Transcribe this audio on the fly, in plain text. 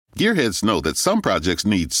Gearheads know that some projects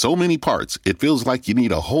need so many parts, it feels like you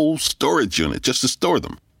need a whole storage unit just to store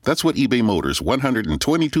them. That's what eBay Motors'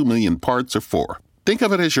 122 million parts are for. Think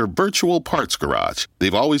of it as your virtual parts garage.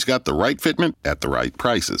 They've always got the right fitment at the right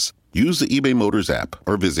prices. Use the eBay Motors app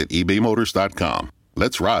or visit ebaymotors.com.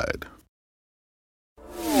 Let's ride.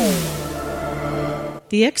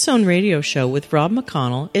 The X Zone Radio Show with Rob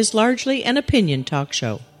McConnell is largely an opinion talk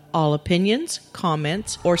show. All opinions,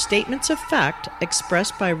 comments, or statements of fact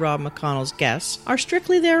expressed by Rob McConnell's guests are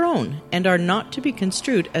strictly their own and are not to be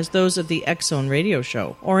construed as those of the X Zone Radio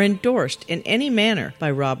Show or endorsed in any manner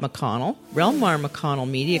by Rob McConnell, Relmar McConnell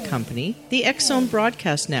Media Company, the X Zone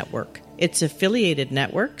Broadcast Network, its affiliated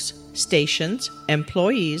networks, stations,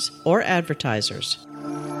 employees, or advertisers.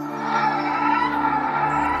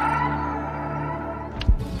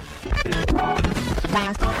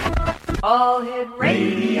 All Hit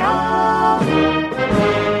Radio.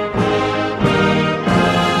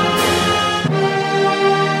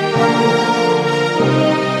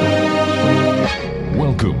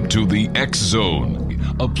 Welcome to the X Zone,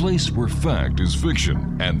 a place where fact is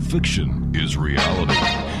fiction and fiction is reality.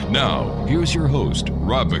 Now, here's your host,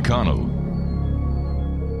 Rob McConnell.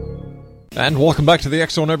 And welcome back to the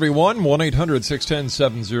X Zone, everyone.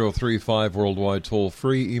 1-800-610-7035, worldwide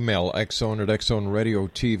toll-free. Email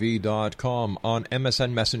xzone@xzoneradiotv.com. On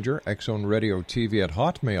MSN Messenger,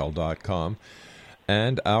 xzoneradiotv@hotmail.com.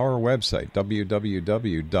 And our website,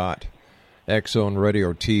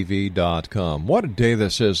 www.xzoneradiotv.com. What a day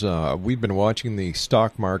this is. We've been watching the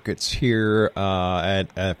stock markets here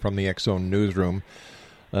from the X Zone newsroom.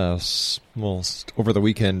 Over the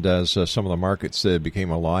weekend, as some of the markets became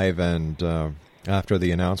alive, and after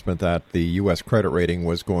the announcement that the U.S. credit rating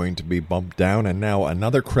was going to be bumped down, and now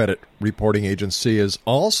another credit reporting agency is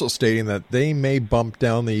also stating that they may bump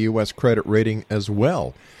down the U.S. credit rating as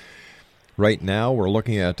well. Right now, we're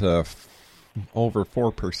looking at over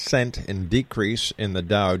 4% in decrease in the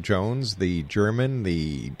Dow Jones, the German,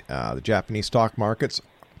 the Japanese stock markets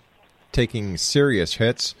taking serious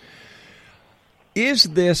hits. Is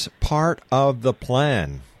this part of the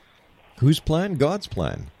plan? Whose plan? God's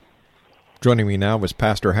plan. Joining me now is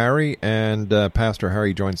Pastor Harry, and Pastor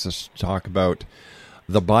Harry joins us to talk about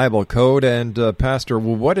the Bible Code. And Pastor,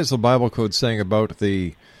 what is the Bible Code saying about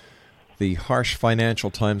the harsh financial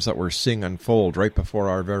times that we're seeing unfold right before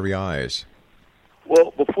our very eyes?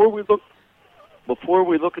 Well, before we look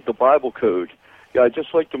at the Bible Code, I'd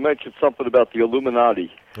just like to mention something about the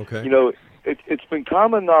Illuminati. Okay. You know, it's been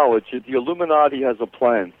common knowledge that the Illuminati has a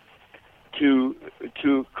plan to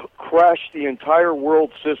crash the entire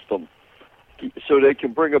world system so they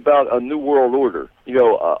can bring about a new world order. You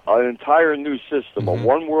know, an entire new system, a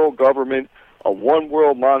one world government, a one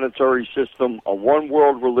world monetary system, a one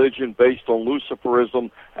world religion based on Luciferism,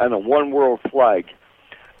 and a one world flag.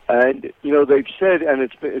 And you know, they've said, and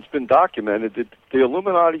it's been documented, that the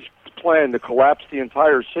Illuminati's plan to collapse the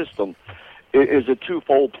entire system is a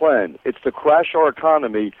twofold plan. It's to crash our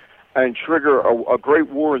economy and trigger a great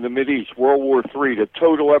war in the Mideast, World War III, to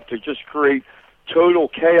just create total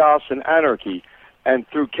chaos and anarchy. And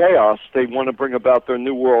through chaos, they want to bring about their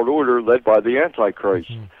new world order led by the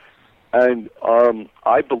Antichrist. And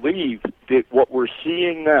I believe that what we're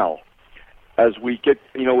seeing now, as we get,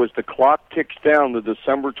 you know, as the clock ticks down to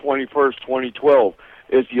December 21st, 2012,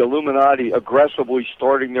 is the Illuminati aggressively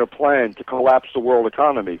starting their plan to collapse the world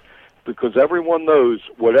economy. Because everyone knows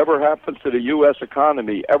whatever happens to the U.S.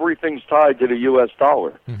 economy, everything's tied to the U.S.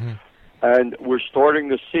 dollar. And we're starting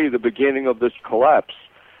to see the beginning of this collapse.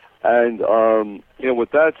 And, you know, with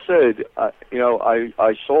that said, I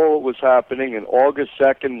saw what was happening, and August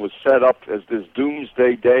 2nd was set up as this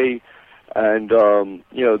doomsday day. And,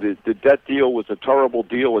 you know, the debt deal was a terrible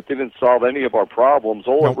deal. It didn't solve any of our problems.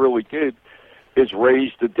 All it really did is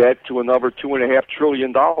raise the debt to another $2.5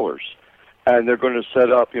 trillion. And they're going to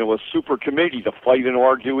set up, you know, a super committee to fight and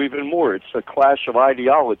argue even more. It's a clash of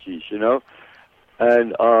ideologies, you know.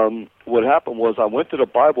 And what happened was I went to the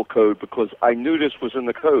Bible Code because I knew this was in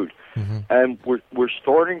the code. And we're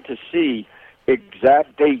starting to see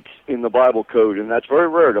exact dates in the Bible Code, and that's very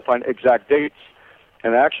rare to find exact dates.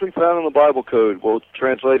 And I actually found in the Bible Code, well, it's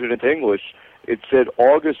translated into English, it said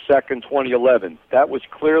August 2nd, 2011. That was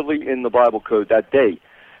clearly in the Bible Code that day.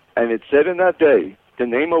 And it said in that day, the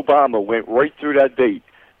name Obama went right through that date,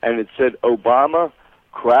 and it said Obama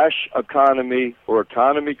crash economy or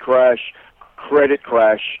economy crash, credit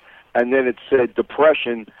crash, and then it said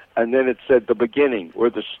depression, and then it said the beginning or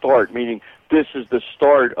the start, meaning this is the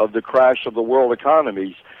start of the crash of the world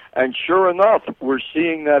economies. And sure enough, we're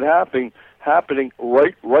seeing that happening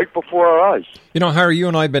right before our eyes. You know, Harry, you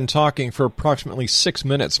and I have been talking for approximately 6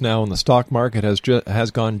 minutes now, and the stock market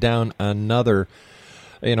has gone down another.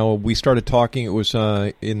 You know, we started talking. It was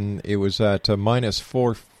at minus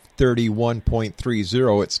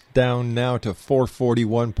 431.30. It's down now to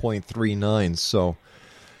 441.39. So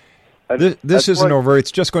this isn't right. Over.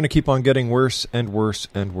 It's just going to keep on getting worse and worse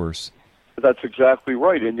and worse. That's exactly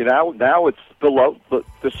right. And now it's below.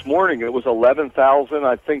 This morning it was 11,000,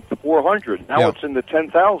 I think, 400. Now it's in the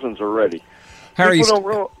 10,000s already. Harry,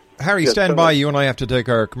 stand by. You and I have to take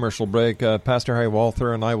our commercial break. Pastor Harry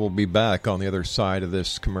Walther and I will be back on the other side of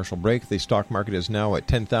this commercial break. The stock market is now at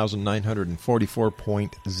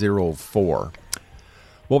 10,944.04.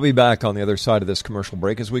 We'll be back on the other side of this commercial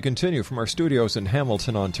break as we continue from our studios in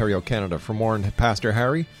Hamilton, Ontario, Canada. For more on Pastor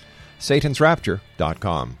Harry,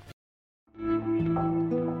 satansrapture.com.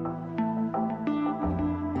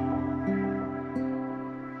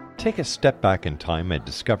 Take a step back in time and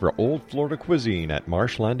discover old Florida cuisine at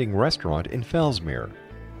Marsh Landing Restaurant in Fellsmere.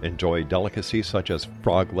 Enjoy delicacies such as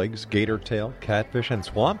frog legs, gator tail, catfish, and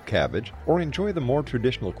swamp cabbage, or enjoy the more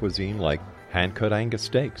traditional cuisine like hand-cut Angus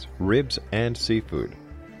steaks, ribs, and seafood.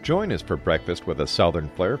 Join us for breakfast with a southern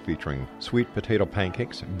flair featuring sweet potato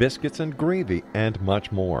pancakes, biscuits, and gravy, and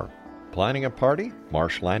much more. Planning a party?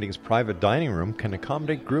 Marsh Landing's private dining room can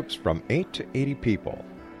accommodate groups from 8 to 80 people.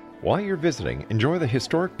 While you're visiting, enjoy the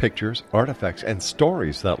historic pictures, artifacts, and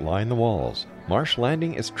stories that line the walls. Marsh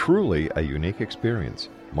Landing is truly a unique experience.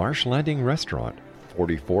 Marsh Landing Restaurant,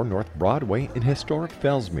 44 North Broadway in historic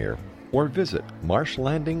Fellsmere, or visit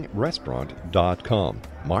marshlandingrestaurant.com.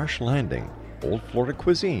 Marsh Landing, old Florida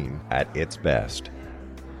cuisine at its best.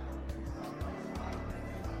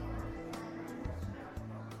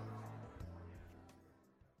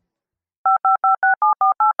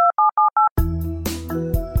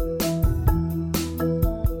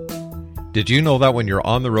 Did you know that when you're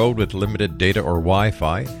on the road with limited data or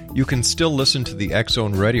Wi-Fi, you can still listen to the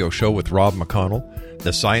X-Zone Radio Show with Rob McConnell,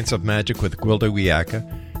 The Science of Magic with Gwilda Wiyaka,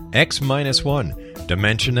 X-1,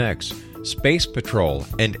 Dimension X, Space Patrol,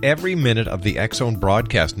 and every minute of the X-Zone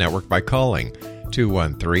broadcast network by calling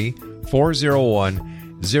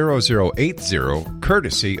 213-401-0080,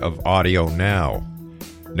 courtesy of Audio Now.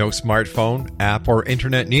 No smartphone, app, or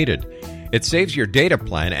internet needed. It saves your data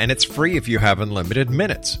plan, and it's free if you have unlimited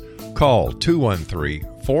minutes. Call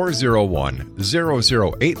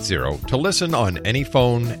 213-401-0080 to listen on any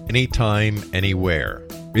phone, anytime, anywhere.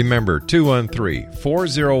 Remember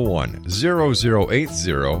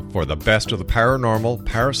 213-401-0080 for the best of the paranormal,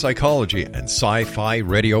 parapsychology, and sci-fi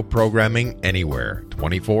radio programming anywhere,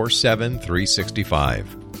 24/7,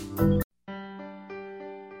 365.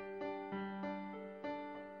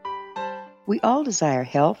 We all desire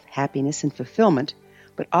health, happiness, and fulfillment,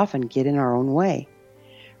 but often get in our own way.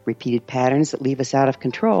 Repeated patterns that leave us out of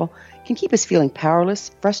control can keep us feeling powerless,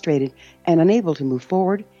 frustrated, and unable to move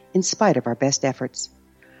forward in spite of our best efforts.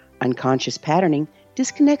 Unconscious patterning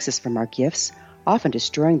disconnects us from our gifts, often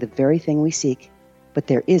destroying the very thing we seek. But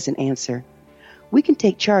there is an answer. We can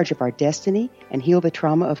take charge of our destiny and heal the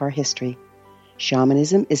trauma of our history.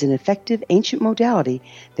 Shamanism is an effective ancient modality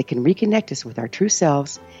that can reconnect us with our true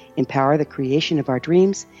selves, empower the creation of our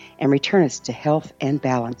dreams, and return us to health and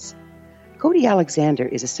balance. Cody Alexander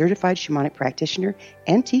is a certified shamanic practitioner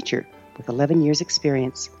and teacher with 11 years'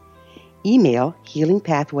 experience. Email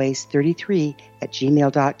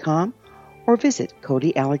healingpathways33@gmail.com or visit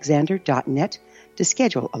codyalexander.net to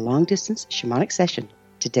schedule a long-distance shamanic session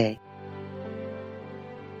today.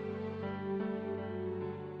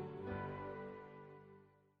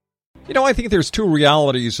 You know, I think there's two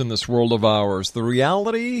realities in this world of ours. The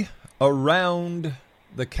reality around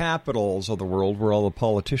the capitals of the world where all the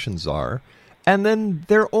politicians are, and then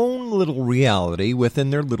their own little reality within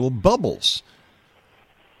their little bubbles.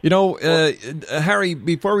 You know, Harry,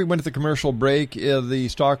 before we went to the commercial break, the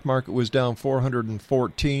stock market was down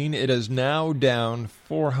 414. It is now down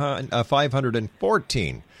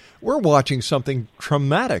 514. We're watching something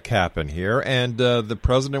traumatic happen here, and the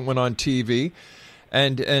president went on TV.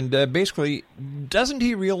 And basically, doesn't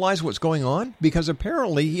he realize what's going on? Because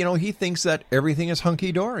apparently, you know, he thinks that everything is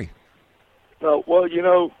hunky-dory. Well, you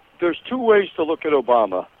know, there's two ways to look at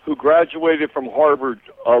Obama, who graduated from Harvard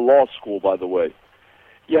Law School, by the way.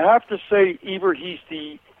 You have to say either he's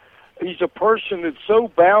a person that's so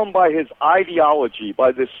bound by his ideology,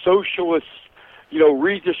 by this socialist, you know,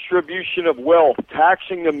 redistribution of wealth,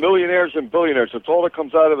 taxing the millionaires and billionaires. That's all that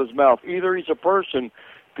comes out of his mouth. Either he's a person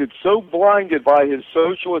that's so blinded by his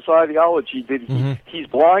socialist ideology that he's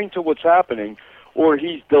blind to what's happening, or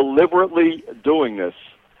he's deliberately doing this.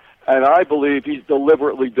 And I believe he's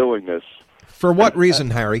deliberately doing this. For what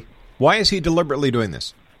reason, Harry? Why is he deliberately doing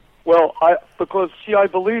this? Well, because I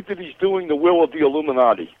believe that he's doing the will of the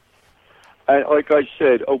Illuminati. And like I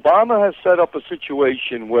said, Obama has set up a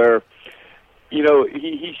situation where,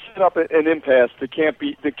 he set up an impasse that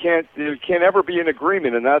there can't ever be an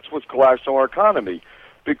agreement, and that's what's collapsing our economy.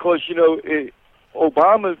 Because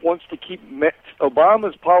Obama's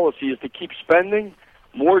policy is to keep spending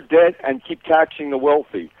more debt and keep taxing the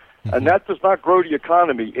wealthy, and that does not grow the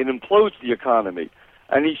economy; it implodes the economy.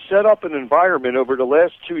 And he set up an environment over the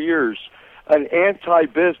last 2 years, an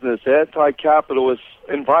anti-business, anti-capitalist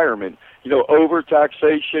environment.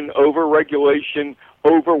 Over-taxation, over-regulation,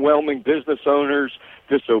 overwhelming business owners,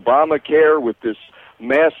 this Obamacare with this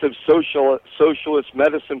massive socialist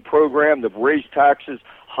medicine program that raised taxes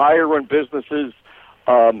higher on businesses.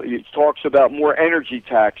 It talks about more energy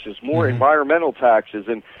taxes, more environmental taxes,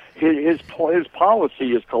 and his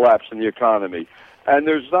policy is collapsing the economy. And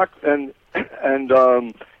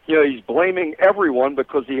he's blaming everyone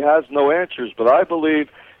because he has no answers. But I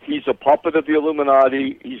believe he's a puppet of the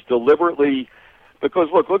Illuminati. He's deliberately, because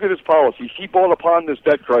look at his policies. He brought upon this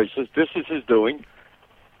debt crisis. This is his doing,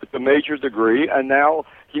 to a major degree. And now,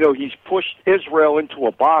 he's pushed Israel into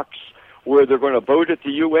a box where they're going to vote at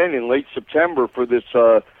the UN in late September for this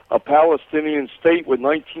a Palestinian state with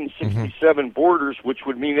 1967 borders, which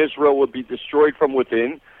would mean Israel would be destroyed from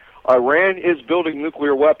within. Iran is building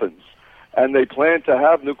nuclear weapons, and they plan to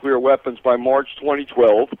have nuclear weapons by March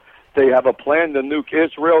 2012. They have a plan to nuke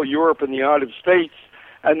Israel, Europe, and the United States.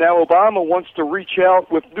 And now Obama wants to reach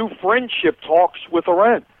out with new friendship talks with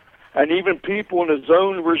Iran. And even people in his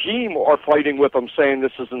own regime are fighting with him, saying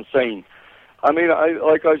this is insane. I mean,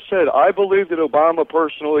 like I said, I believe that Obama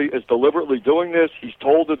personally is deliberately doing this. He's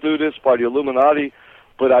told to do this by the Illuminati,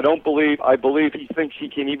 but I believe he thinks he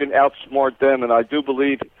can even outsmart them, and I do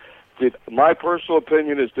believe that my personal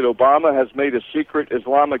opinion is that Obama has made a secret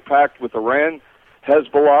Islamic pact with Iran,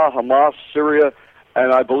 Hezbollah, Hamas, Syria,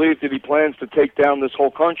 and I believe that he plans to take down this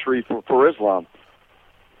whole country for Islam.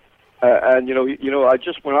 And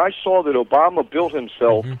when I saw that Obama built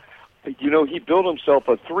himself, he built himself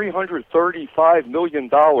a $335 million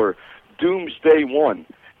Doomsday One.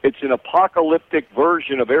 It's an apocalyptic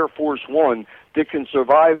version of Air Force One that can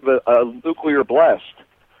survive a nuclear blast.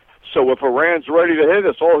 So if Iran's ready to hit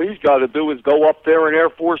us, all he's got to do is go up there in Air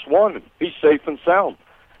Force One. He's safe and sound.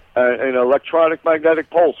 An electronic magnetic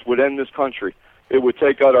pulse would end this country. It would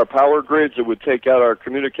take out our power grids. It would take out our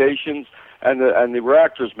communications, and the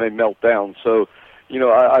reactors may melt down. So,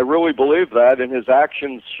 I really believe that, and his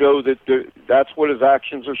actions show that that's what his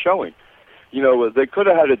actions are showing. They could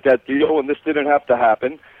have had a debt deal, and this didn't have to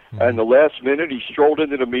happen. And the last minute, he strolled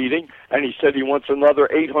into the meeting, and he said he wants another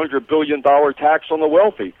 $800 billion tax on the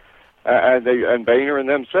wealthy. And Boehner and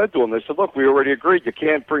them said to him, they said, look, we already agreed you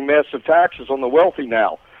can't bring massive taxes on the wealthy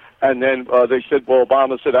now. And then they said, well,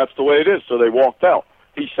 Obama said that's the way it is, so they walked out.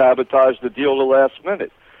 He sabotaged the deal the last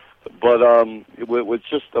minute. But it's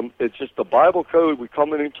just the Bible code. We're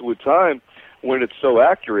coming into a time when it's so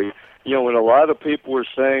accurate. When a lot of people are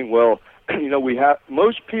saying, well, we have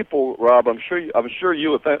most people, Rob. I'm sure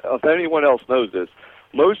you, if anyone else knows this,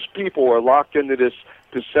 most people are locked into this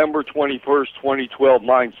December 21st, 2012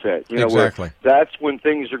 mindset. Exactly. Where that's when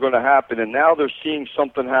things are going to happen, and now they're seeing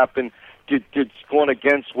something happen. It's going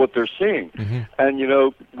against what they're seeing. And,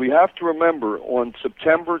 we have to remember on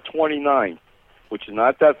September 29th, which is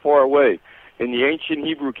not that far away, in the ancient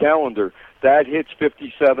Hebrew calendar, that hits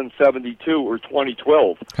 5772 or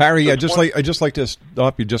 2012. Harry, I'd just like to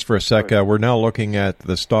stop you just for a sec. We're now looking at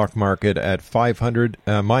the stock market at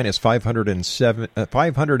minus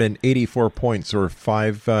 584 points, or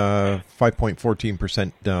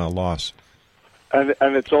 5.14% loss. And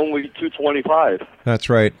it's only 225. That's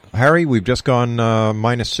right. Harry, we've just gone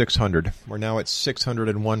minus 600. We're now at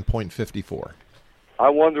 601.54. I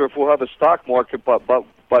wonder if we'll have a stock market by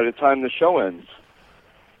the time the show ends.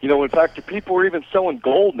 In fact, the people are even selling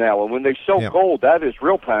gold now, and when they sell gold, that is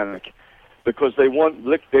real panic, because they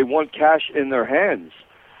want cash in their hands.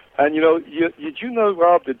 And did you know,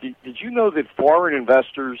 Rob? Did you know that foreign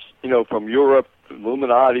investors, from Europe,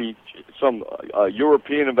 Illuminati, some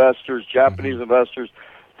European investors, Japanese investors,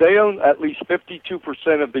 they own at least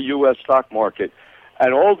 52% of the U.S. stock market,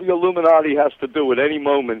 and all the Illuminati has to do at any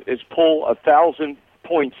moment is pull 1,000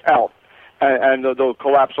 points out, and they'll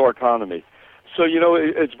collapse our economy. So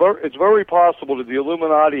it's very possible that the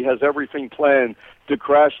Illuminati has everything planned to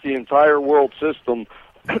crash the entire world system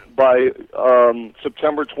by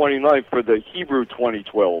September 29th for the Hebrew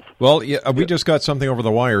 2012. Well, we just got something over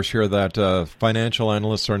the wires here that financial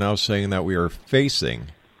analysts are now saying that we are facing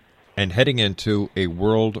and heading into a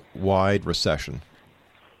worldwide recession.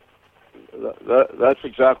 That's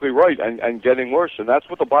exactly right, and getting worse, and that's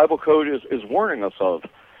what the Bible code is warning us of,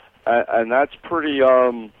 and that's pretty,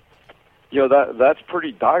 that's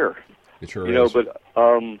pretty dire. It sure is. But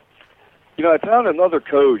I found another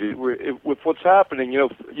code with what's happening.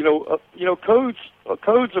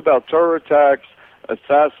 Codes about terror attacks,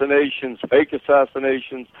 assassinations, fake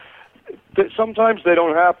assassinations. Sometimes they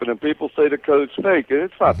don't happen, and people say the code's fake. And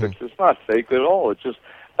it's not. Mm-hmm. It's not fake at all. It's just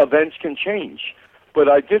events can change. But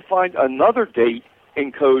I did find another date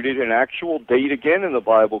encoded, an actual date again in the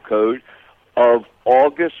Bible code of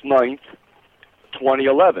August 9th,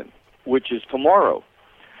 2011, which is tomorrow.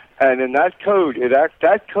 And in that code,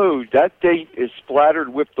 that date is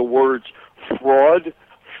splattered with the words fraud,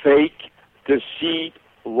 fake, deceit,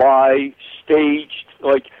 lie, staged.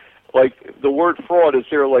 Like the word fraud is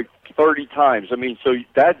there like 30 times. I mean, so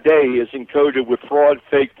that day is encoded with fraud,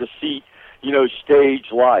 fake, deceit, stage,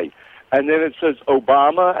 lie. And then it says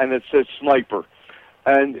Obama and it says sniper.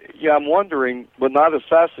 And I'm wondering, but not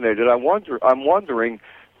assassinated. I'm wondering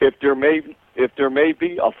if there may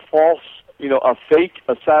be a false, a fake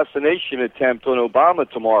assassination attempt on Obama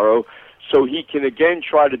tomorrow, so he can again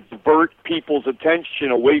try to divert people's attention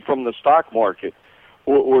away from the stock market,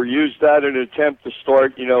 or use that in an attempt to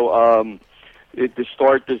start,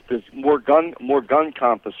 this more gun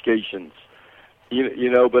confiscations.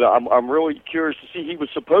 But I'm really curious to see. He was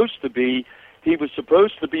supposed to be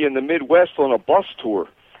in the Midwest on a bus tour,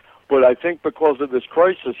 but I think because of this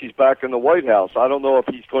crisis, he's back in the White House. I don't know if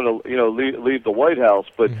he's going to leave the White House,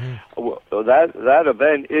 but that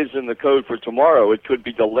event is in the code for tomorrow. It could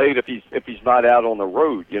be delayed if he's not out on the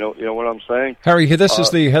road. You know what I'm saying? Harry, this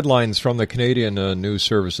is the headlines from the Canadian news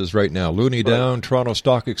services right now. Loonie down, Toronto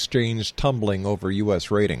Stock Exchange tumbling over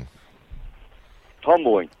U.S. rating.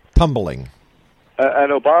 Tumbling.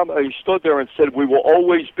 And Obama, he stood there and said, "We will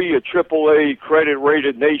always be a AAA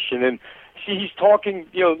credit-rated nation." And see, he's talking,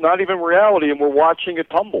 not even reality, and we're watching it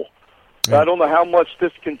tumble. Yeah. I don't know how much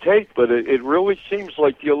this can take, but it really seems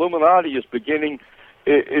like the Illuminati is beginning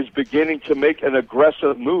to make an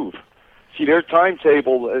aggressive move. See, their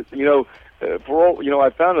timetable, for all,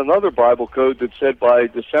 I found another Bible code that said by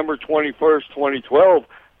December 21st, 2012,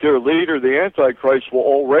 their leader, the Antichrist, will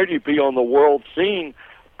already be on the world scene,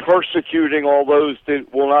 persecuting all those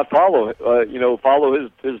that will not follow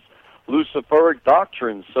his Luciferic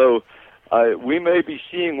doctrine. So we may be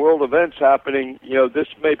seeing world events happening. This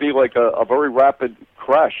may be like a very rapid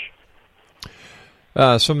crash.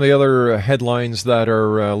 Some of the other headlines that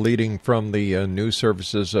are leading from the news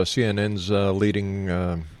services, CNN's leading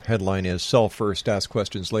headline is "Sell first, ask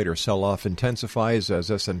questions later. Sell-off intensifies as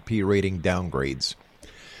S&P rating downgrades."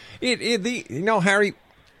 Harry,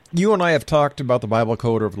 you and I have talked about the Bible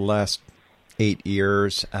code over the last 8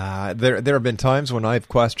 years. There have been times when I've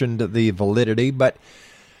questioned the validity, but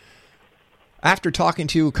after talking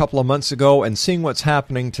to you a couple of months ago and seeing what's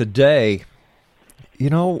happening today,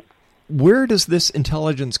 where does this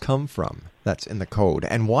intelligence come from that's in the code?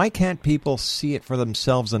 And why can't people see it for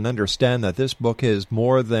themselves and understand that this book is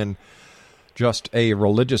more than just a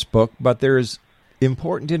religious book, but there's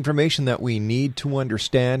important information that we need to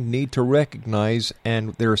understand, need to recognize,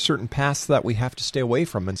 and there are certain paths that we have to stay away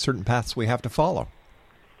from and certain paths we have to follow?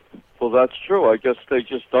 Well, that's true. I guess they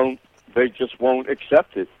just won't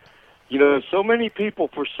accept it. So many people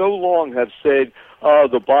for so long have said,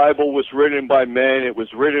 the Bible was written by men, it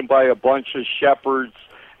was written by a bunch of shepherds,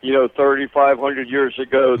 3,500 years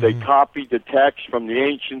ago. They copied the text from the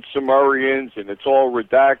ancient Sumerians, and it's all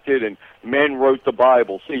redacted, and men wrote the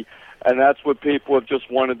Bible. See, and that's what people have just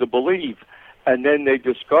wanted to believe. And then they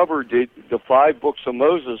discovered that the 5 books of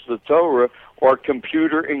Moses, the Torah, are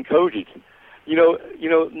computer encoded.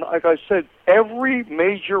 Like I said, every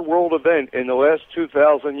major world event in the last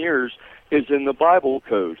 2,000 years is in the Bible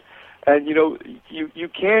code. And, you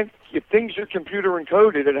can't, if things are computer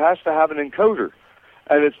encoded, it has to have an encoder.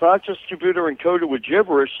 And it's not just computer encoded with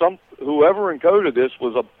gibberish. Whoever encoded this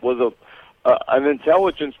was an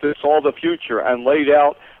intelligence that saw the future and laid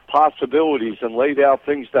out possibilities and laid out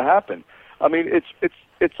things to happen. I mean,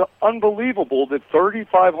 it's unbelievable that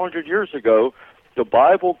 3,500 years ago, the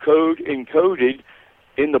Bible code encoded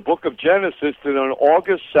in the book of Genesis that on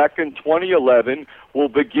August 2nd, 2011, will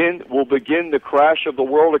begin the crash of the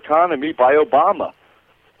world economy by Obama.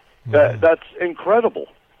 That's incredible.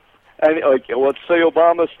 And let's say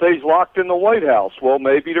Obama stays locked in the White House. Well,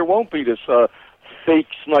 maybe there won't be this fake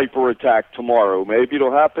sniper attack tomorrow. Maybe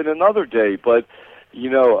it'll happen another day. But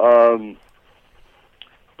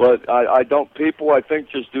but I don't. People, I think,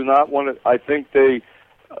 just do not want to. I think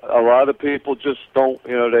a lot of people just don't.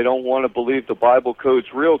 They don't want to believe the Bible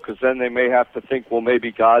code's real, because then they may have to think, well,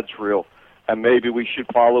 maybe God's real, and maybe we should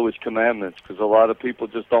follow his commandments, because a lot of people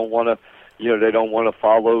just don't want to, they don't want to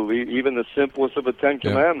follow even the simplest of the 10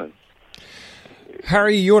 commandments.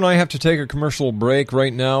 Harry, you and I have to take a commercial break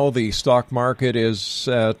right now. The stock market is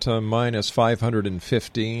at minus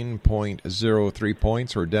 515.03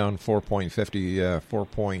 points, or down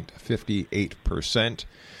 4.58%.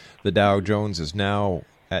 The Dow Jones is now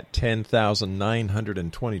at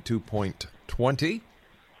 10,922.20.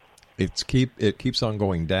 It keeps on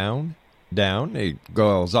going down. It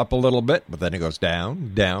goes up a little bit, but then it goes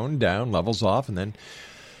down, levels off, and then...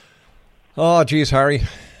 Oh, geez, Harry.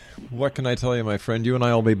 What can I tell you, my friend? You and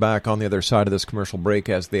I will be back on the other side of this commercial break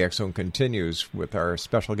as the X Zone continues with our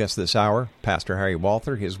special guest this hour, Pastor Harry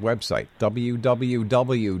Walther. His website,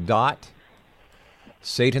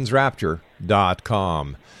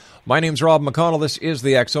 www.satansrapture.com. My name's Rob McConnell. This is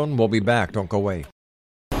the X Zone. We'll be back. Don't go away.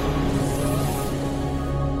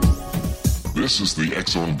 This is the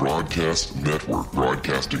X Zone Broadcast Network,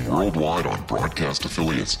 broadcasting worldwide on broadcast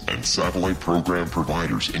affiliates and satellite program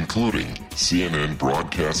providers, including CNN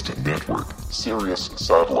Broadcast Network, Sirius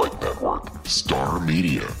Satellite Network, Star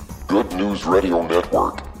Media, Good News Radio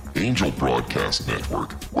Network, Angel Broadcast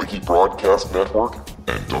Network, Wiki Broadcast Network,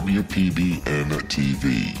 and WPBN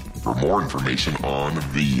TV. For more information on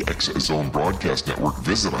the X Zone Broadcast Network,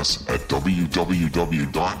 visit us at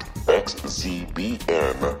www.xzbn.net.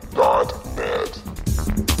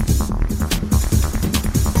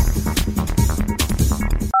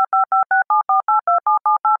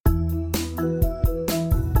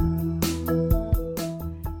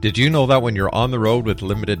 Did you know that when you're on the road with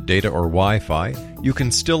limited data or Wi-Fi, you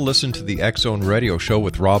can still listen to the X Zone Radio Show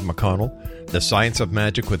with Rob McConnell, The Science of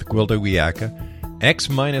Magic with Gwilda Wiyaka,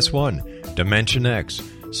 X-1, Dimension X,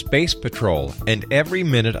 Space Patrol, and every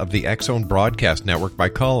minute of the X Zone Broadcast Network by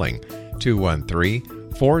calling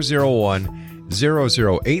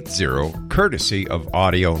 213-401-0080, courtesy of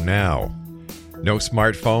Audio Now. No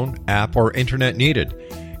smartphone, app, or internet needed.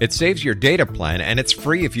 It saves your data plan, and it's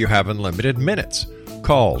free if you have unlimited minutes.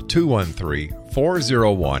 Call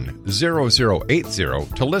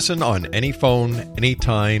 213-401-0080 to listen on any phone,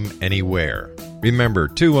 anytime, anywhere. Remember,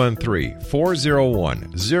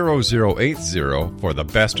 213-401-0080 for the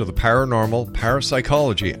best of the paranormal,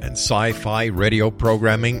 parapsychology, and sci-fi radio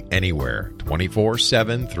programming anywhere,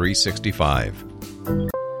 24/7, 365.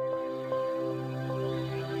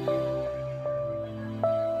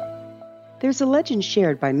 There's a legend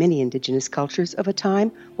shared by many indigenous cultures of a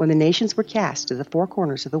time when the nations were cast to the four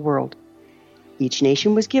corners of the world. Each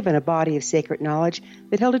nation was given a body of sacred knowledge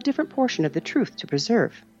that held a different portion of the truth to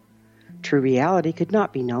preserve. True reality could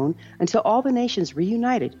not be known until all the nations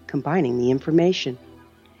reunited, combining the information.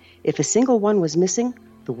 If a single one was missing,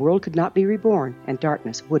 the world could not be reborn and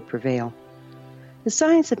darkness would prevail. The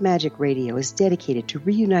Science of Magic Radio is dedicated to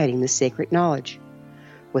reuniting the sacred knowledge.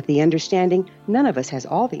 With the understanding, none of us has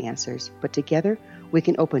all the answers, but together we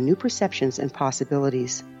can open new perceptions and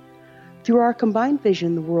possibilities. Through our combined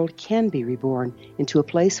vision, the world can be reborn into a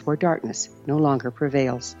place where darkness no longer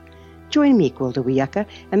prevails. Join me, Gwilda Wiyaka,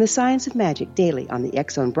 and the Science of Magic daily on the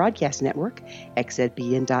X Zone Broadcast Network,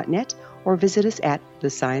 xzbn.net, or visit us at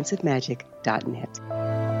thescienceofmagic.net.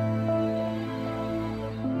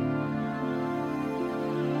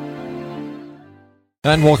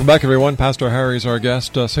 And welcome back, everyone. Pastor Harry is our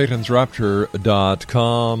guest,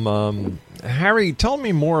 satansrapture.com. Harry, tell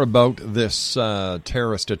me more about this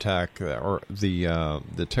terrorist attack, or the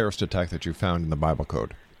terrorist attack that you found in the Bible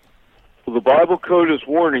Code. Well, the Bible Code is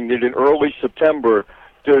warning that in early September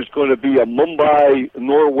there's going to be a Mumbai,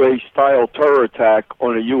 Norway-style terror attack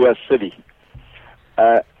on a U.S. city.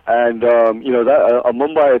 A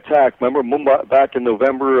Mumbai attack, remember Mumbai back in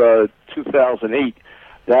November 2008,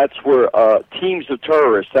 that's where teams of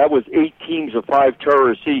terrorists, that was 8 teams of 5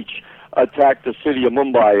 terrorists each, attacked the city of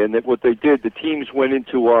Mumbai. And what they did, the teams went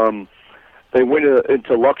into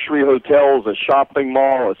luxury hotels, a shopping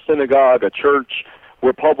mall, a synagogue, a church,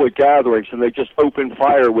 were public gatherings, and they just opened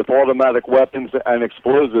fire with automatic weapons and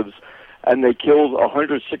explosives, and they killed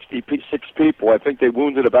 166 people. I think they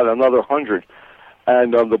wounded about another 100.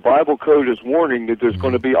 And the Bible Code is warning that there's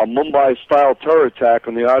going to be a Mumbai-style terror attack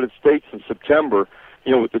on the United States in September,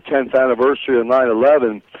 with the 10th anniversary of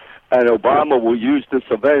 9/11, and Obama will use this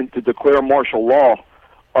event to declare martial law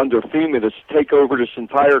under FEMA to take over this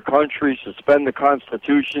entire country, suspend the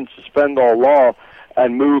Constitution, suspend all law,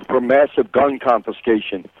 and move for massive gun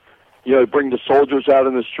confiscation. Bring the soldiers out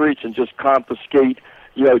in the streets and just confiscate,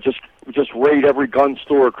 just raid every gun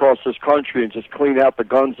store across this country and just clean out the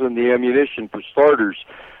guns and the ammunition for starters,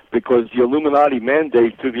 because the Illuminati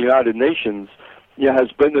mandate through the United Nations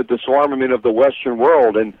has been the disarmament of the Western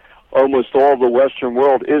world. And almost all the Western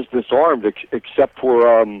world is disarmed, except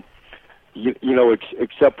for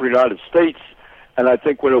except for the United States. And I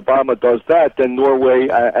think when Obama does that, then Norway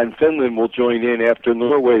and Finland will join in after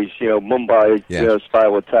Norway's, Mumbai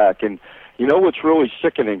style attack. And you know what's really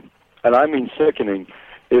sickening, and I mean sickening,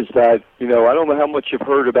 is that, I don't know how much you've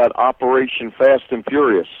heard about Operation Fast and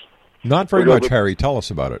Furious. Not very much, Harry. Tell us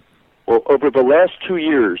about it. Well, over the last 2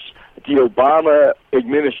 years, the Obama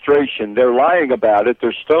administration, they're lying about it.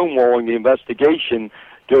 They're stonewalling the investigation,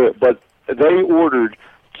 but they ordered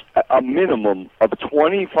a minimum of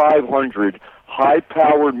 2,500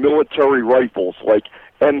 high-powered military rifles, like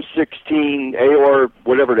M16, AR,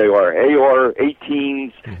 whatever they are,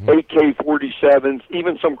 AR-18s, AK-47s,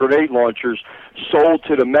 even some grenade launchers, sold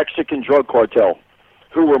to the Mexican drug cartel,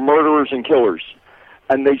 who were murderers and killers.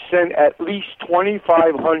 And they sent at least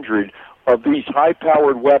 2,500 of these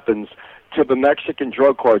high-powered weapons to the Mexican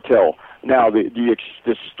drug cartel. Now,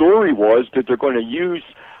 the story was that they're going to use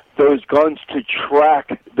those guns to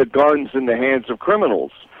track the guns in the hands of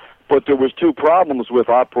criminals. But there was two problems with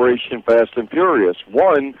Operation Fast and Furious.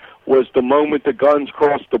 One was the moment the guns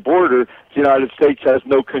crossed the border, the United States has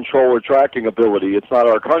no control or tracking ability. It's not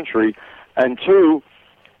our country. And two,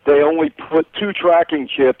 they only put 2 tracking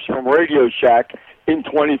chips from Radio Shack in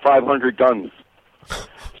 2,500 guns.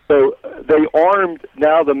 So they armed,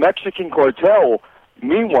 now the Mexican cartel,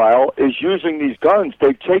 meanwhile, is using these guns.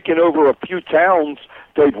 They've taken over a few towns.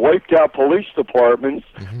 They've wiped out police departments.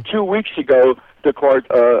 2 weeks ago,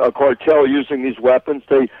 a cartel using these weapons,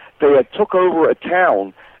 they had took over a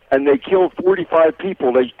town, and they killed 45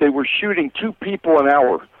 people. They were shooting 2 people an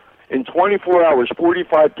hour. In 24 hours,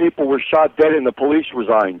 45 people were shot dead, and the police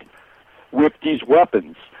resigned with these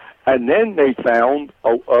weapons. And then they found,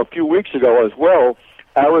 a few weeks ago as well,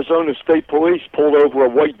 Arizona State Police pulled over a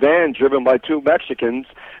white van driven by 2 Mexicans,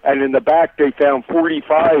 and in the back they found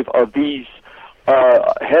 45 of these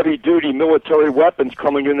heavy-duty military weapons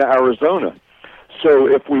coming into Arizona. So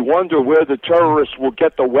if we wonder where the terrorists will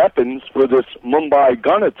get the weapons for this Mumbai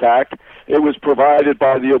gun attack, it was provided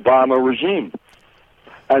by the Obama regime.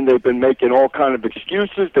 And they've been making all kind of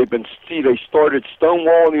excuses. They started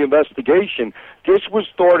stonewalling the investigation. This was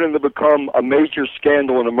starting to become a major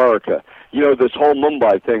scandal in America. This whole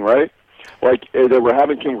Mumbai thing, right? Like, they were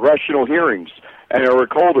having congressional hearings, and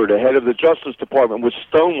Eric Holder, the head of the Justice Department, was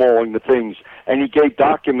stonewalling the things, and he gave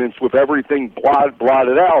documents with everything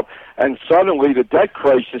blotted out, and suddenly the debt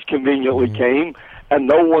crisis conveniently came, and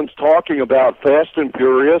no one's talking about Fast and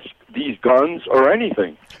Furious, these guns, or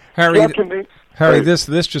anything. Harry,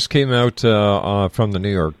 this just came out from the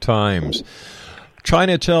New York Times.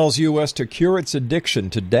 China tells U.S. to cure its addiction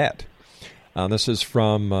to debt. This is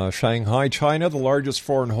from Shanghai, China. The largest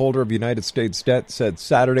foreign holder of United States debt said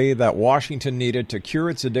Saturday that Washington needed to cure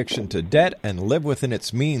its addiction to debt and live within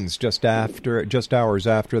its means just hours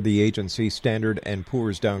after the agency Standard &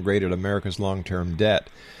 Poor's downgraded America's long-term debt.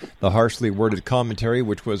 The harshly worded commentary,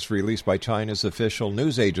 which was released by China's official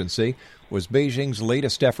news agency, was Beijing's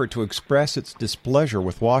latest effort to express its displeasure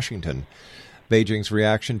with Washington. Beijing's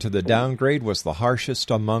reaction to the downgrade was the harshest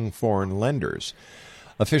among foreign lenders.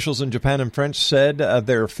 Officials in Japan and France said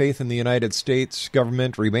their faith in the United States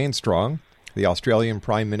government remains strong. The Australian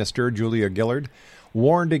Prime Minister, Julia Gillard,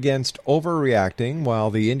 warned against overreacting, while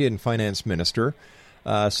the Indian Finance Minister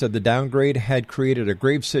said the downgrade had created a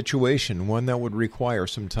grave situation, one that would require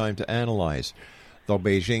some time to analyze. Though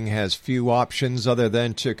Beijing has few options other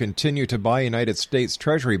than to continue to buy United States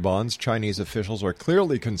Treasury bonds, Chinese officials are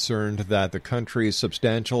clearly concerned that the country's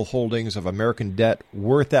substantial holdings of American debt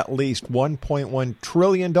worth at least $1.1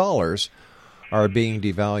 trillion are being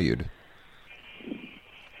devalued.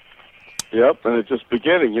 Yep, and it's just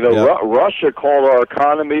beginning. Russia called our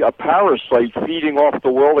economy a parasite feeding off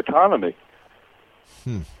the world economy.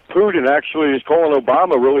 Putin actually is calling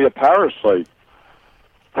Obama really a parasite.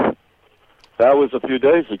 That was a few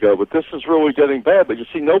days ago, but this is really getting bad. But you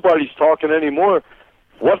see, nobody's talking anymore.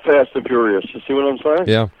 What Fast and Furious? You see what I'm saying?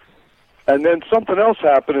 Yeah. And then something else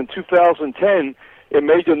happened in 2010. It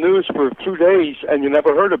made the news for 2 days, and you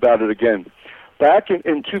never heard about it again. Back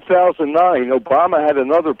in 2009, Obama had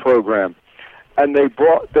another program, and they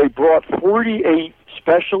brought 48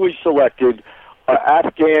 specially selected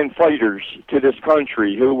Afghan fighters to this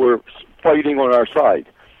country who were fighting on our side.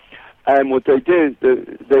 And what they did,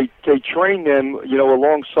 they trained them,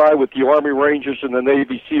 alongside with the Army Rangers and the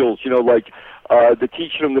Navy SEALs, to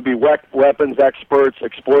teach them to be weapons experts,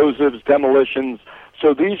 explosives, demolitions.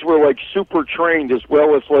 So these were like super trained as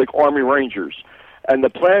well as like Army Rangers. And the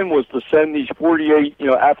plan was to send these 48,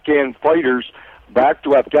 Afghan fighters back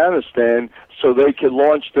to Afghanistan so they could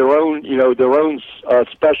launch their own,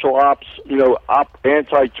 special ops,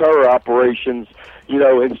 anti-terror operations,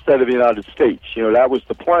 instead of the United States. That was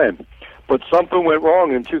the plan. But something went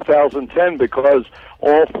wrong in 2010 because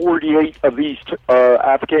all 48 of these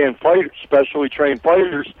Afghan fighters, specially trained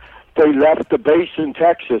fighters, they left the base in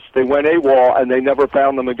Texas. They went AWOL, and they never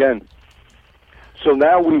found them again. So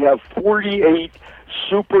now we have 48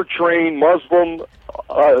 super-trained Muslim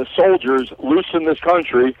soldiers loose in this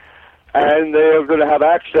country, and they're going to have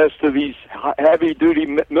access to these heavy-duty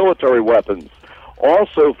military weapons.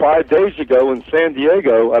 Also, 5 days ago in San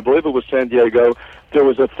Diego, I believe it was San Diego, there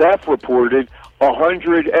was a theft reported.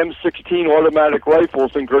 100 M16 automatic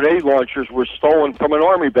rifles and grenade launchers were stolen from an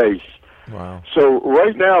army base. Wow. So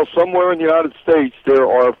right now, somewhere in the United States, there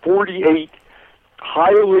are 48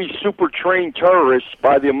 highly super-trained terrorists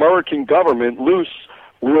by the American government loose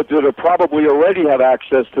that probably already have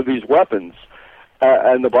access to these weapons.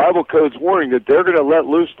 And the Bible Code's warning that they're going to let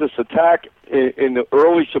loose this attack in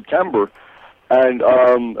early September. And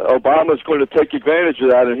Obama's going to take advantage of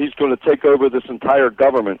that, and he's going to take over this entire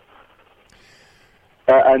government.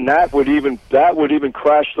 And that would even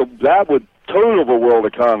crash that would total the world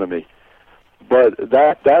economy. But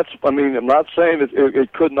I'm not saying that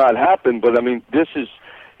it could not happen, but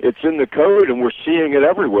it's in the code, and we're seeing it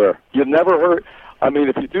everywhere. You've never heard.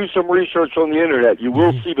 If you do some research on the internet, you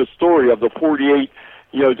will see the story of the 48,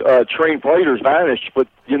 trained fighters vanished, but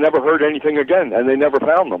you never heard anything again, and they never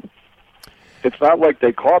found them. It's not like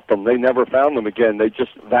they caught them; they never found them again. They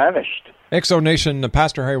just vanished. Exonation,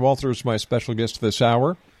 Pastor Harry Walther is my special guest this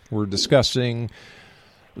hour. We're discussing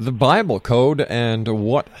the Bible Code and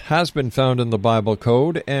what has been found in the Bible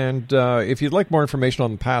Code. And if you'd like more information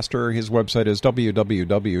on the pastor, his website is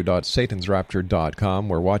www.satansrapture.com.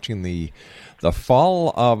 We're watching the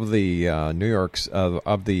fall of the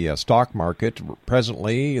of the stock market.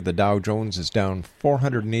 Presently, the Dow Jones is down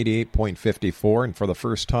 488.54, and for the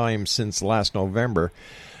first time since last November,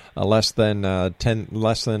 less than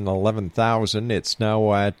 11,000. It's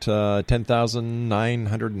now at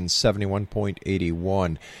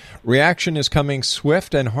 10,971.81. Reaction is coming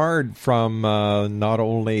swift and hard from not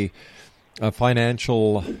only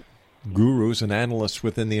financial gurus and analysts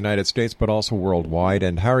within the United States, but also worldwide.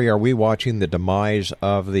 And Harry, are we watching the demise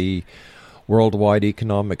of the worldwide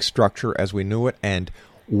economic structure as we knew it? And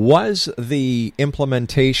was the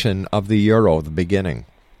implementation of the euro the beginning?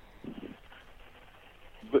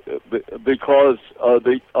 Because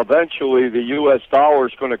eventually the U.S. dollar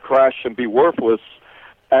is going to crash and be worthless,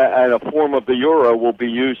 and a form of the euro will be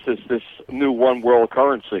used as this new one world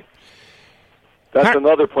currency. That's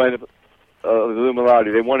another plan of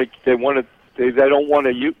Illuminati. They don't want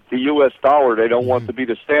the U.S. dollar. They don't want to be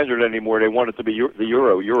the standard anymore. They want it to be the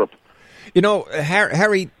euro, Europe.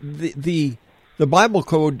 Harry, the Bible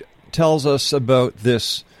Code tells us about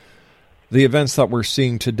this. The events that we're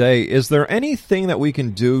seeing today, is there anything that we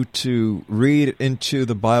can do to read into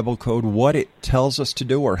the Bible Code what it tells us to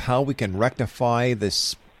do or how we can rectify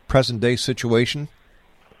this present-day situation?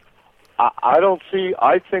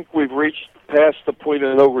 I think we've reached past the point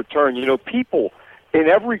of no return. People in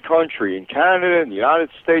every country, in Canada, in the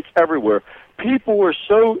United States, everywhere, people are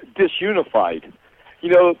so disunified.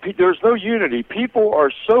 There's no unity. People are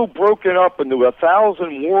so broken up into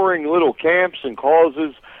 1,000 warring little camps and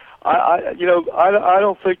causes. I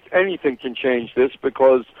don't think anything can change this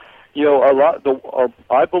because,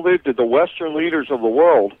 I believe that the Western leaders of the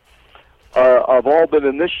world have all been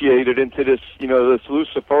initiated into this, this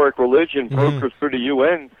Luciferic religion brokered through the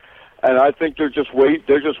UN, and I think they're just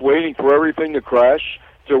waiting for everything to crash.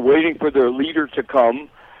 They're waiting for their leader to come,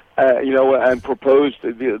 and propose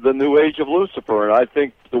the new age of Lucifer. And I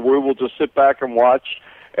think the world will just sit back and watch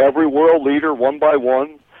every world leader, one by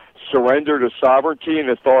one, surrender to sovereignty and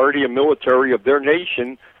authority and military of their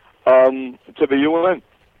nation to the UN.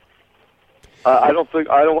 I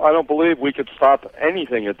don't believe we could stop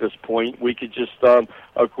anything at this point. We could just,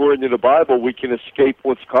 according to the Bible, we can escape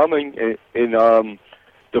what's coming in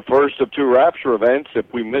the first of two rapture events.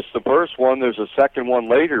 If we miss the first one, there's a second one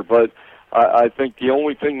later. But I think the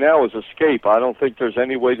only thing now is escape. I don't think there's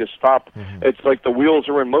any way to stop. It's like the wheels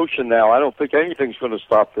are in motion now. I don't think anything's going to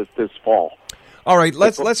stop this fall. All right,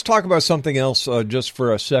 let's talk about something else just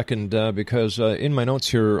for a second, because in my notes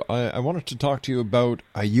here, I wanted to talk to you about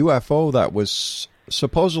a UFO that was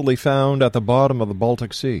supposedly found at the bottom of the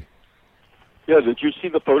Baltic Sea. Yeah, did you see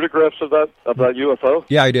the photographs of that UFO?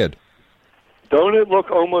 Yeah, I did. don't it look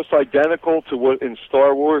almost identical to what in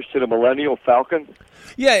Star Wars to the Millennium Falcon?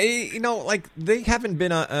 Yeah, like they haven't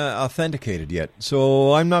been authenticated yet,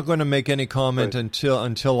 so I'm not going to make any comment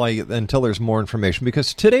until there's more information.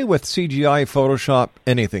 Because today with CGI, Photoshop,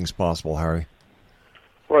 anything's possible, Harry.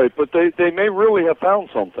 Right, but they may really have found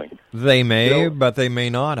something. They may, but they may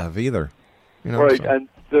not have either. Right, so. And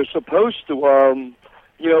they're supposed to.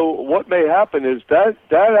 What may happen is that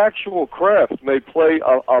actual craft may play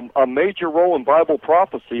a major role in Bible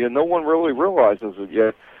prophecy, and no one really realizes it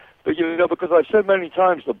yet. But, because I've said many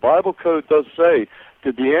times, the Bible code does say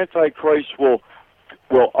that the Antichrist will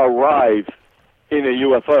arrive in a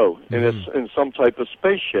UFO, in some type of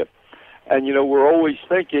spaceship. And, we're always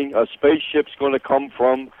thinking a spaceship's going to come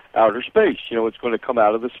from outer space. It's going to come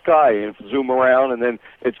out of the sky and zoom around, and then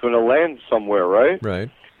it's going to land somewhere, right?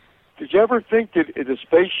 Right. Did you ever think that the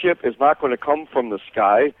spaceship is not going to come from the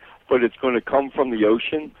sky, but it's going to come from the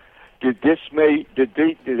ocean? They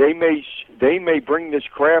may bring this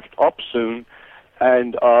craft up soon,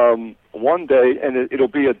 and one day, and it'll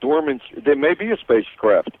be a dormant. There may be a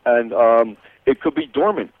spacecraft, and it could be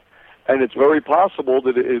dormant, and it's very possible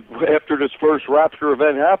that after this first rapture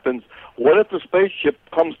event happens, what if the spaceship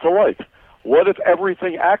comes to life? What if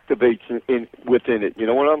everything activates within it? You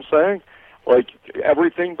know what I'm saying? Like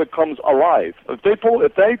everything becomes alive. If they pull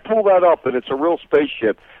that up and it's a real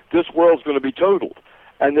spaceship, this world's going to be totaled.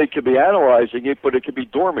 And they could be analyzing it, but it could be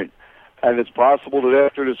dormant. And it's possible that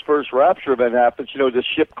after this first rapture event happens, the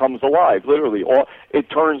ship comes alive, literally, or it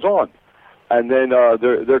turns on. And then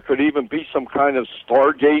there could even be some kind of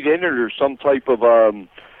Stargate in it or some type of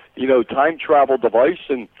time travel device,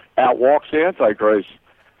 and out walks the Antichrist.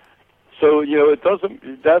 So it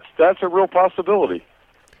doesn't. That's a real possibility.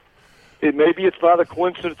 Maybe it's not a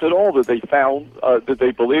coincidence at all that they found that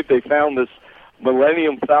they believe they found this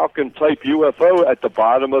Millennium Falcon type UFO at the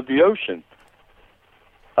bottom of the ocean.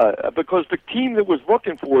 Because the team that was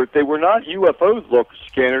looking for it, they were not UFO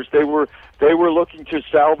scanners. They were looking to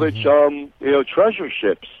salvage treasure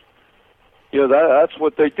ships. That's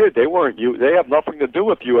what they did. They weren't. They have nothing to do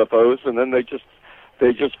with UFOs, and then they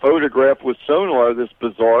just photographed with sonar this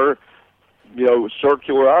bizarre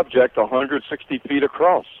circular object 160 feet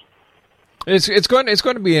across. It's going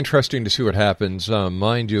to be interesting to see what happens.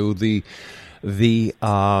 Mind you, the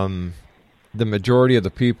majority of the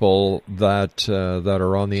people that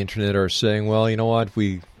are on the internet are saying, well, you know what,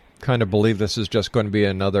 we kind of believe this is just going to be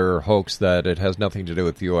another hoax, that it has nothing to do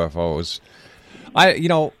with UFOs.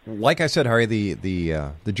 Like I said, Harry,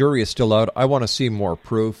 the jury is still out. I want to see more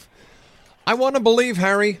proof. I want to believe,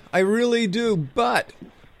 Harry, I really do, but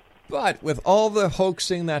with all the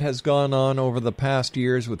hoaxing that has gone on over the past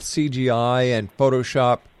years with CGI and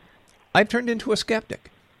Photoshop, I've turned into a skeptic.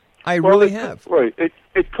 I really have. Right. It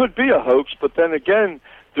could be a hoax, but then again,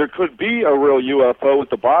 there could be a real UFO at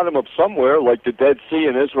the bottom of somewhere, like the Dead Sea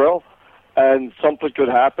in Israel, and something could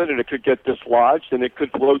happen, and it could get dislodged, and it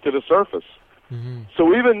could float to the surface. Mm-hmm.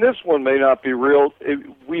 So even this one may not be real.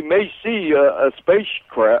 We may see a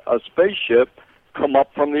spaceship come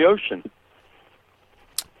up from the ocean.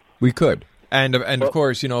 We could, and of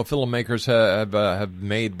course, filmmakers have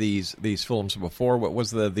made these films before. What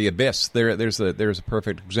was the Abyss? There's a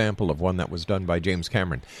perfect example of one that was done by James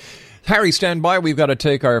Cameron. Harry, stand by. We've got to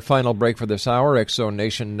take our final break for this hour. X-Zone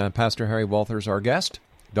Nation, Pastor Harry Walther is our guest.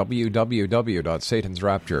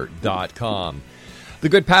 www.satansrapture.com. The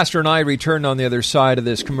good pastor and I return on the other side of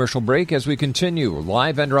this commercial break as we continue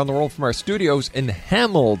live and around the world from our studios in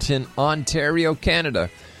Hamilton, Ontario, Canada.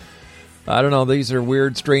 I don't know, these are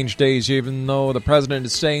weird, strange days, even though the president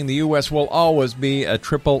is saying the U.S. will always be a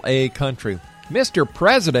AAA country. Mr.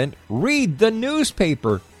 President, read the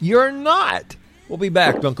newspaper. You're not. We'll be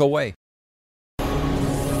back. Don't go away.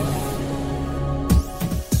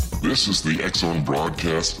 This is the X-Zone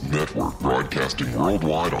Broadcast Network, broadcasting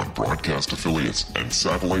worldwide on broadcast affiliates and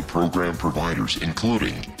satellite program providers,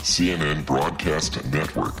 including CNN Broadcast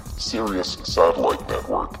Network, Sirius Satellite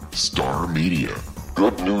Network, Star Media,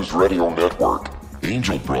 Good News Radio Network,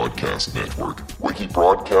 Angel Broadcast Network, Wiki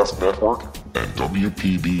Broadcast Network, and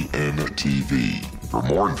WPBN TV. For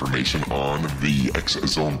more information on the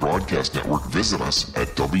X-Zone Broadcast Network, visit us at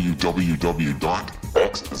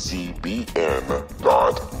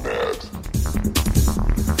www.xzbn.net.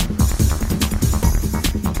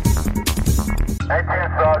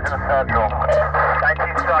 19 Sergeant Central.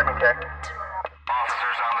 19 Sergeant, check.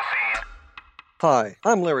 Officers on the scene. Hi,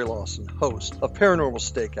 I'm Larry Lawson, host of Paranormal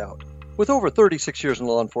Stakeout. With over 36 years in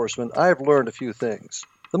law enforcement, I have learned a few things.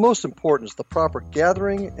 The most important is the proper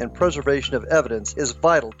gathering and preservation of evidence is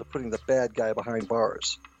vital to putting the bad guy behind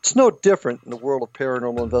bars. It's no different in the world of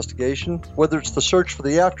paranormal investigation. Whether it's the search for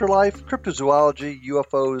the afterlife, cryptozoology,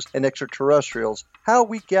 UFOs, and extraterrestrials, how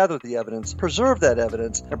we gather the evidence, preserve that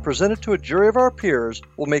evidence, and present it to a jury of our peers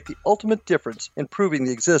will make the ultimate difference in proving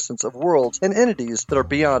the existence of worlds and entities that are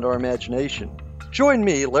beyond our imagination. Join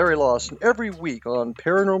me, Larry Lawson, every week on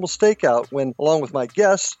Paranormal Stakeout when, along with my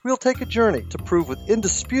guests, we'll take a journey to prove with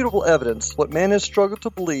indisputable evidence what man has struggled to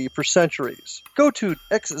believe for centuries. Go to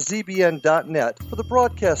xzbn.net for the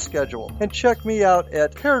broadcast schedule and check me out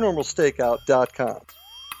at paranormalstakeout.com.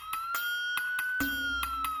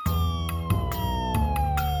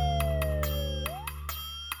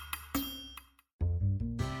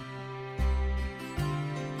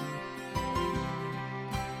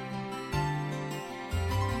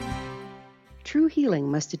 True healing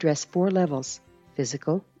must address 4 levels: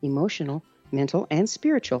 physical, emotional, mental, and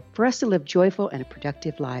spiritual, for us to live joyful and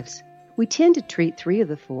productive lives. We tend to treat 3 of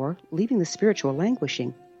the 4, leaving the spiritual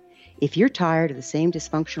languishing. If you're tired of the same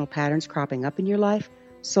dysfunctional patterns cropping up in your life,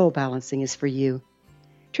 Soul Balancing is for you.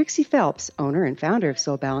 Trixie Phelps, owner and founder of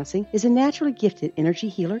Soul Balancing, is a naturally gifted energy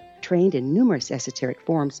healer trained in numerous esoteric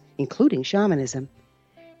forms, including shamanism.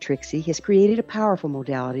 Trixie has created a powerful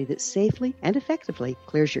modality that safely and effectively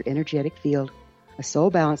clears your energetic field. A soul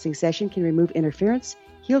balancing session can remove interference,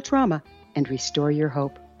 heal trauma, and restore your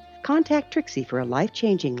hope. Contact Trixie for a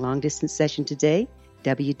life-changing long-distance session today,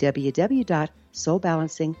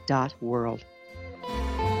 www.soulbalancing.world.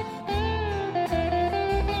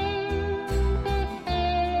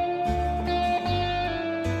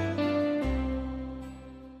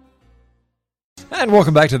 And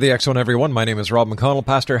welcome back to the X Zone, everyone. My name is Rob McConnell.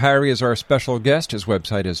 Pastor Harry is our special guest. His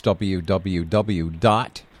website is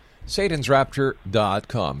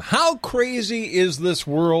www.satansrapture.com. How crazy is this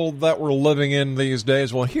world that we're living in these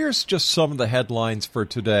days? Well, here's just some of the headlines for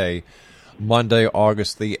today, Monday,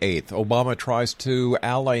 August the 8th. Obama tries to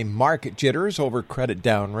allay market jitters over credit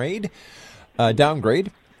downgrade, and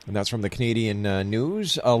that's from the Canadian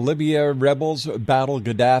News. Libya rebels battle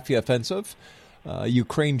Gaddafi offensive.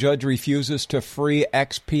 Ukraine judge refuses to free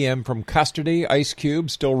ex-PM from custody. Ice Cube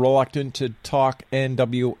still reluctant to talk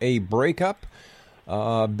NWA breakup.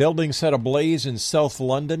 Building set ablaze in South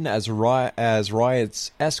London as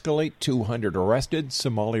riots escalate. 200 arrested.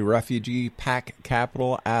 Somali refugee packs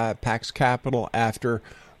capital after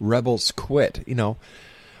rebels quit. You know,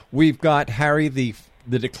 we've got, Harry, the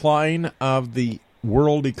decline of the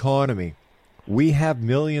world economy. We have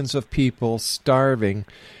millions of people starving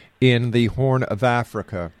in the Horn of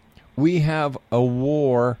Africa. We have a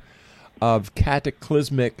war of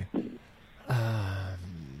cataclysmic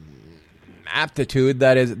aptitude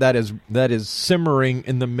that is simmering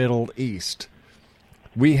in the Middle East.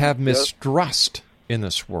 We have mistrust in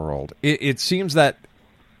this world. It seems that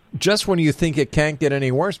just when you think it can't get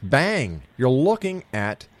any worse, bang, you're looking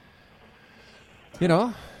at,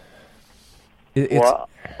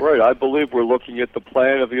 Right. I believe we're looking at the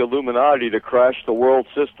plan of the Illuminati to crash the world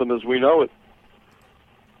system as we know it.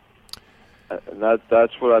 And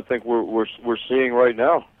that's what I think we're seeing right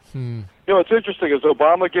now. You know, it's interesting, as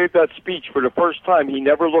Obama gave that speech for the first time, he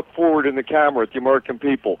never looked forward in the camera at the American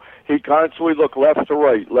people. He constantly looked left to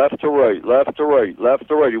right, left to right, left to right, left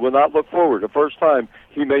to right. He would not look forward. The first time,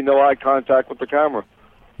 he made no eye contact with the camera.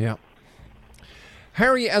 Yeah.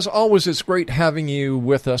 Harry, as always, it's great having you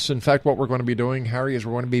with us. In fact, what we're going to be doing, Harry, is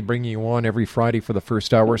we're going to be bringing you on every Friday for the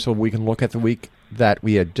first hour so we can look at the week that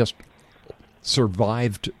we had just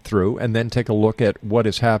survived through and then take a look at what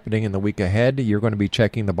is happening in the week ahead. You're going to be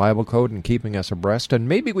checking the Bible code and keeping us abreast, and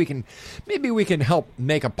maybe we can help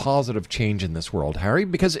make a positive change in this world, Harry,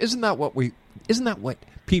 because isn't that what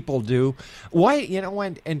people do? Why,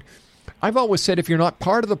 and I've always said, if you're not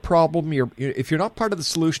part of the problem, if you're not part of the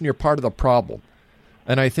solution, you're part of the problem.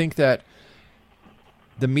 And I think that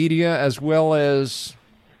the media, as well as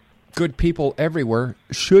good people everywhere,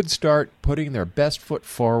 should start putting their best foot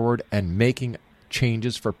forward and making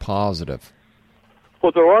changes for positive.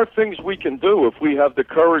 Well, there are things we can do. If we have the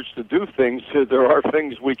courage to do things, there are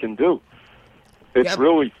things we can do. It's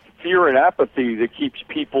really fear and apathy that keeps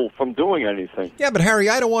people from doing anything. Yeah, but Harry,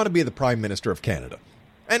 I don't want to be the Prime Minister of Canada.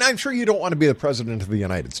 And I'm sure you don't want to be the President of the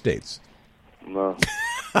United States. No.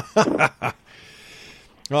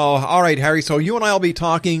 Oh, all right, Harry. So you and I will be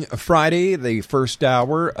talking Friday, the first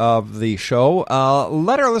hour of the show.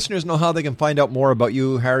 Let our listeners know how they can find out more about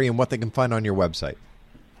you, Harry, and what they can find on your website.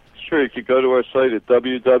 Sure, you could go to our site at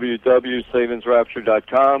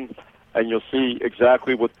www.satansrapture.com, and you'll see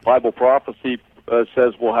exactly what Bible prophecy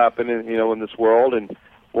says will happen in this world, and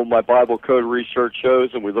what my Bible code research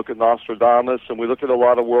shows, and we look at Nostradamus, and we look at a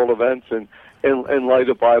lot of world events in light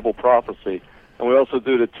of Bible prophecy. And we also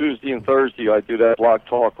do the Tuesday and Thursday. I do that Block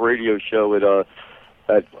Talk radio show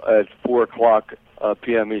at 4 o'clock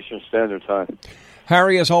p.m. Eastern Standard Time.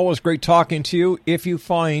 Harry, as always, great talking to you. If you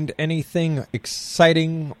find anything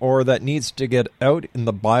exciting or that needs to get out in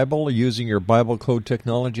the Bible using your Bible code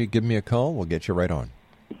technology, give me a call. We'll get you right on.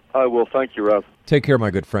 I will. Thank you, Rob. Take care, my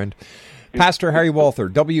good friend. Pastor Harry Walther,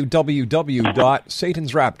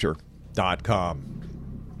 www.satansrapture.com.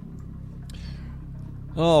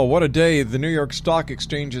 Oh, what a day. The New York Stock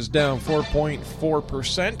Exchange is down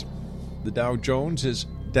 4.4%. The Dow Jones is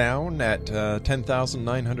down at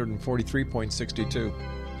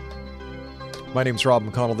 10,943.62. My name's Rob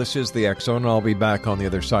McConnell. This is the X Zone. I'll be back on the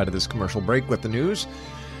other side of this commercial break with the news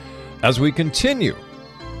as we continue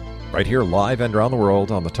right here live and around the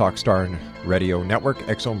world on the Talkstar Radio Network,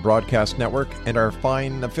 X Zone Broadcast Network, and our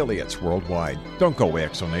fine affiliates worldwide. Don't go away,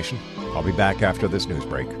 X Zone Nation. I'll be back after this news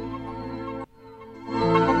break.